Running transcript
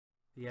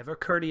The ever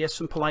courteous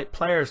and polite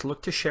players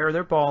look to share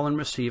their ball and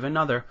receive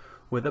another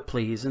with a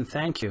please and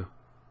thank you.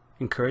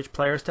 Encourage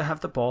players to have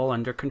the ball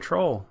under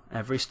control.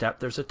 Every step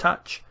there's a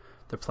touch.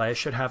 The players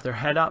should have their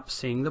head up,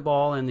 seeing the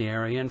ball in the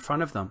area in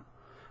front of them.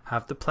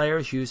 Have the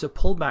players use a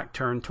pullback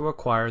turn to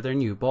acquire their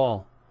new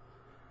ball.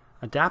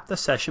 Adapt the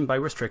session by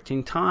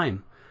restricting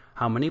time.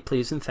 How many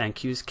please and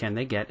thank yous can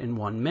they get in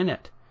 1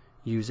 minute?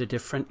 Use a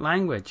different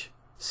language.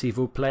 S'il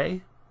vous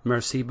plaît,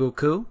 merci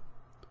beaucoup,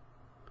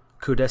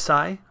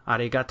 kudasai,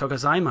 arigato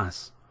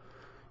gozaimasu.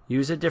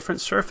 Use a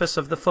different surface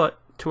of the foot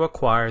to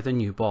acquire the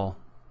new ball.